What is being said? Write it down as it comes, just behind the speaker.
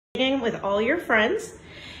with all your friends.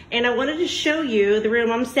 And I wanted to show you the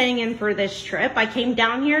room I'm staying in for this trip. I came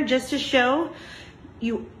down here just to show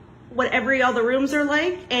you what all the rooms are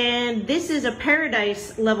like. And this is a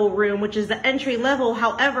paradise level room, which is the entry level.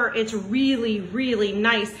 However, it's really, really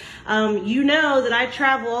nice. You know that I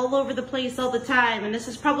travel all over the place all the time, and this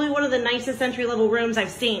is probably one of the nicest entry level rooms I've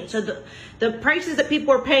seen. So the prices that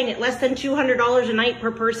people are paying at less than $200 a night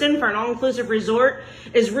per person for an all-inclusive resort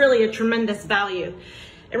is really a tremendous value.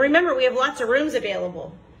 And remember, we have lots of rooms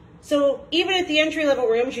available. So even at the entry level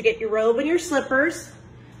rooms, you get your robe and your slippers,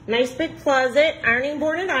 nice big closet, ironing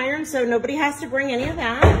board and iron, so nobody has to bring any of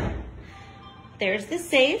that. There's the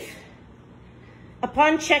safe.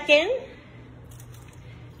 Upon check-in,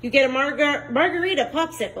 you get a margarita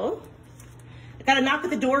popsicle. I got a knock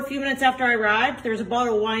at the door a few minutes after I arrived. There's a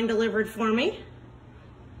bottle of wine delivered for me.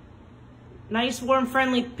 Nice, warm,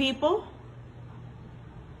 friendly people.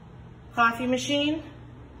 Coffee machine.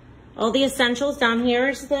 All the essentials. Down here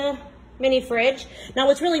is the mini fridge. Now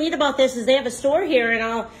what's really neat about this is they have a store here, and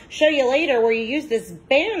I'll show you later, where you use this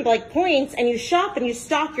band like points and you shop and you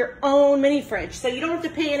stock your own mini fridge. So you don't have to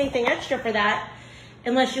pay anything extra for that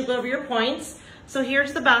unless you go over your points. So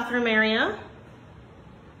here's the bathroom area.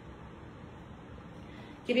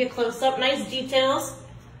 Give you a close-up, nice details.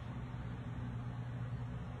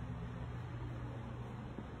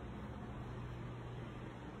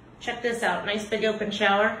 Check this out, nice big open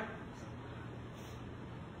shower.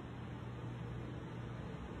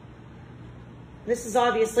 This is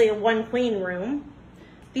obviously a one queen room.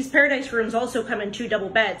 These paradise rooms also come in 2 double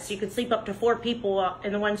beds, so you can sleep up to 4 people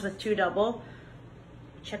in the ones with 2 double.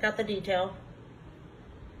 Check out the detail.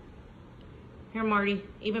 Here, Marty,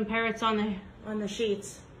 even parrots on the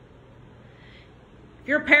sheets. If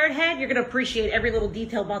you're a parrot head, you're gonna appreciate every little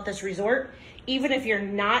detail about this resort. Even if you're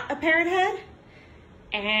not a parrot head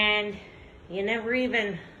and you never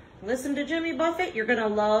even listened to Jimmy Buffett, you're gonna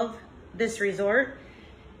love this resort.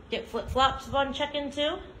 Get flip-flops upon check-in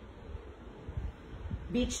too.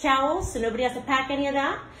 Beach towels, so nobody has to pack any of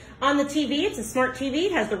that. On the TV, it's a smart TV.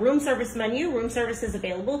 It has the room service menu. Room service is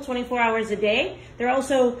available 24 hours a day. There are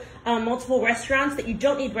also multiple restaurants that you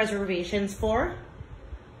don't need reservations for.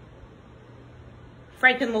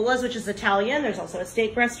 Frank and Lola's, which is Italian. There's also a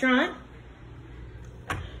steak restaurant.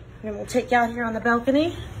 And we'll take you out here on the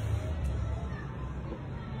balcony.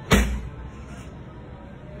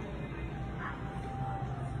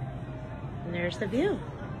 And there's the view.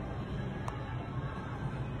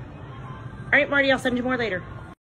 All right, Marty, I'll send you more later.